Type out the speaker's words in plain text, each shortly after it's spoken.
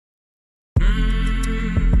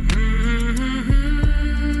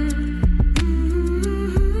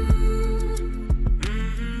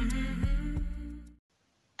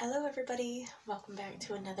welcome back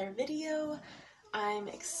to another video. I'm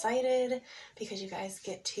excited because you guys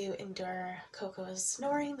get to endure Coco's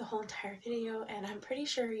snoring the whole entire video, and I'm pretty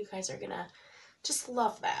sure you guys are gonna just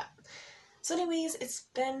love that. So anyways, it's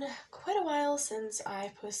been quite a while since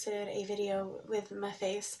I posted a video with my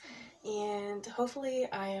face, and hopefully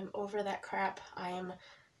I am over that crap. I am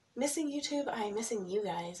missing YouTube, I'm missing you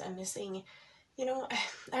guys, I'm missing,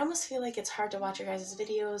 I almost feel like it's hard to watch your guys'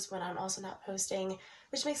 videos when I'm also not posting,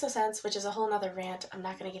 which makes no sense, which is a whole nother rant. I'm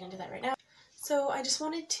not going to get into that right now. So I just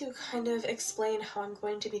wanted to kind of explain how I'm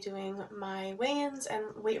going to be doing my weigh-ins and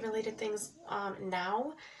weight-related things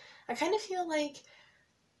now. I kind of feel like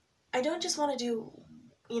I don't just want to do,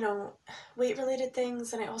 weight-related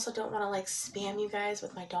things, and I also don't want to, spam you guys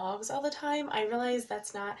with my dogs all the time. I realize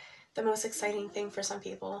that's not the most exciting thing for some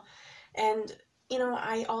people. And,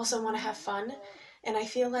 I also want to have fun, and I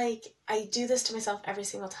feel like I do this to myself every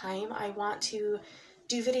single time. I want to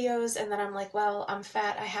do videos, and then I'm like, well, I'm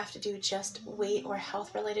fat, I have to do just weight or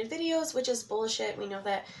health-related videos, which is bullshit. We know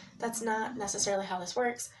that that's not necessarily how this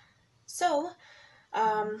works. So,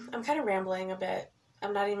 I'm kind of rambling a bit.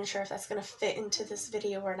 I'm not even sure if that's going to fit into this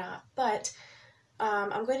video or not, but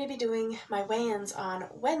I'm going to be doing my weigh-ins on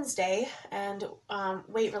Wednesday and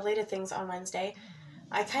weight-related things on Wednesday.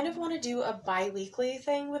 I kind of want to do a bi-weekly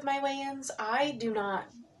thing with my weigh-ins. I do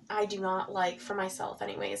not like, for myself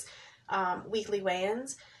anyways, weekly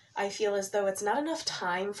weigh-ins. I feel as though it's not enough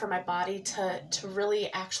time for my body to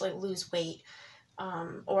really actually lose weight,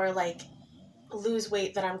 or lose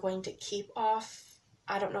weight that I'm going to keep off.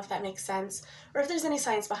 I don't know if that makes sense, or if there's any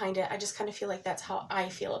science behind it. I just kind of feel like that's how I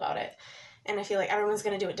feel about it. And I feel like everyone's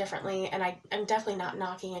going to do it differently, and I'm definitely not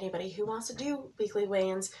knocking anybody who wants to do weekly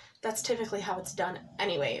weigh-ins. That's typically how it's done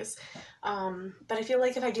anyways. But I feel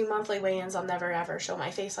like if I do monthly weigh-ins, I'll never ever show my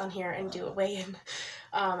face on here and do a weigh-in.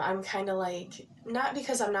 I'm kind of like, not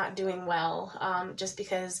because I'm not doing well, just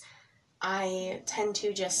because I tend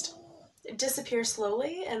to just disappear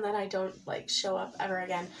slowly, and then I don't show up ever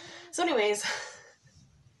again. So anyways,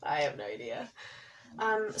 I have no idea.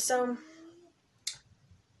 So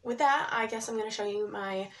with that, I guess I'm going to show you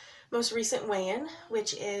my most recent weigh-in,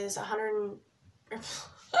 which is 100.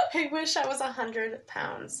 I wish I was 100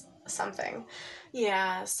 pounds something.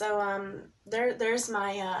 Yeah. So there's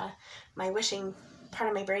my my wishing part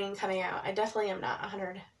of my brain coming out. I definitely am not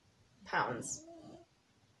 100 pounds.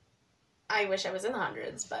 I wish I was in the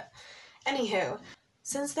hundreds, but anywho.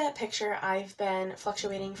 Since that picture, I've been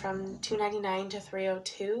fluctuating from 299 to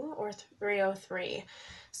 302 or 303.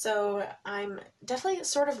 So I'm definitely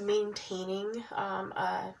sort of maintaining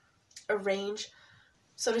a range,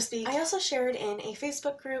 so to speak. I also shared in a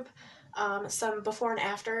Facebook group some before and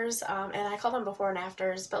afters, and I call them before and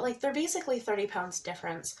afters, but they're basically 30 pounds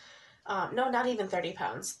difference. No, not even 30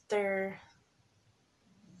 pounds. I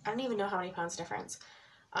don't even know how many pounds difference.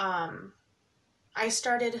 I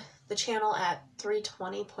started the channel at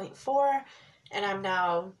 320.4, and I'm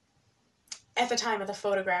now, at the time of the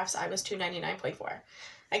photographs, I was 299.4.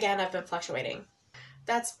 Again, I've been fluctuating.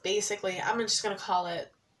 That's basically, I'm just going to call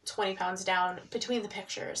it 20 pounds down between the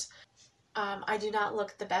pictures. I do not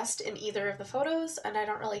look the best in either of the photos, and I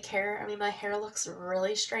don't really care. I mean, my hair looks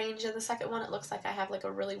really strange in the second one. It looks like I have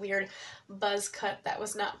a really weird buzz cut that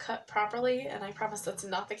was not cut properly, and I promise that's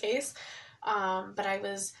not the case. But I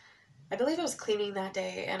believe I was cleaning that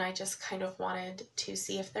day, and I just kind of wanted to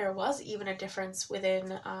see if there was even a difference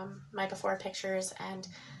within my before pictures, and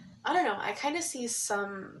I don't know, I kind of see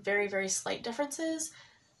some very, very slight differences.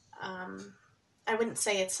 I wouldn't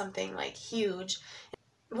say it's something huge.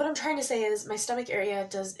 What I'm trying to say is my stomach area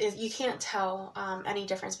you can't tell any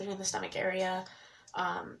difference between the stomach area,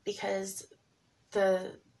 because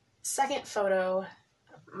the second photo,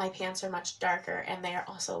 my pants are much darker and they are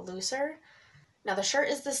also looser. Now, the shirt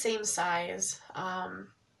is the same size.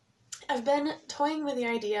 I've been toying with the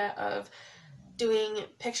idea of doing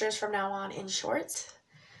pictures from now on in shorts.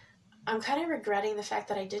 I'm kind of regretting the fact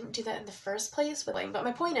that I didn't do that in the first place, but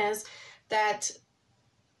my point is that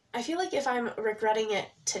I feel like if I'm regretting it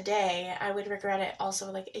today, I would regret it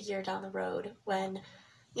also a year down the road when,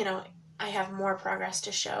 I have more progress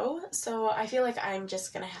to show. So I feel like I'm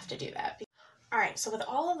just going to have to do that. Alright, so with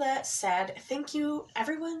all of that said, thank you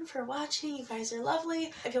everyone for watching. You guys are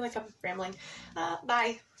lovely. I feel like I'm rambling.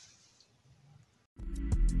 Bye.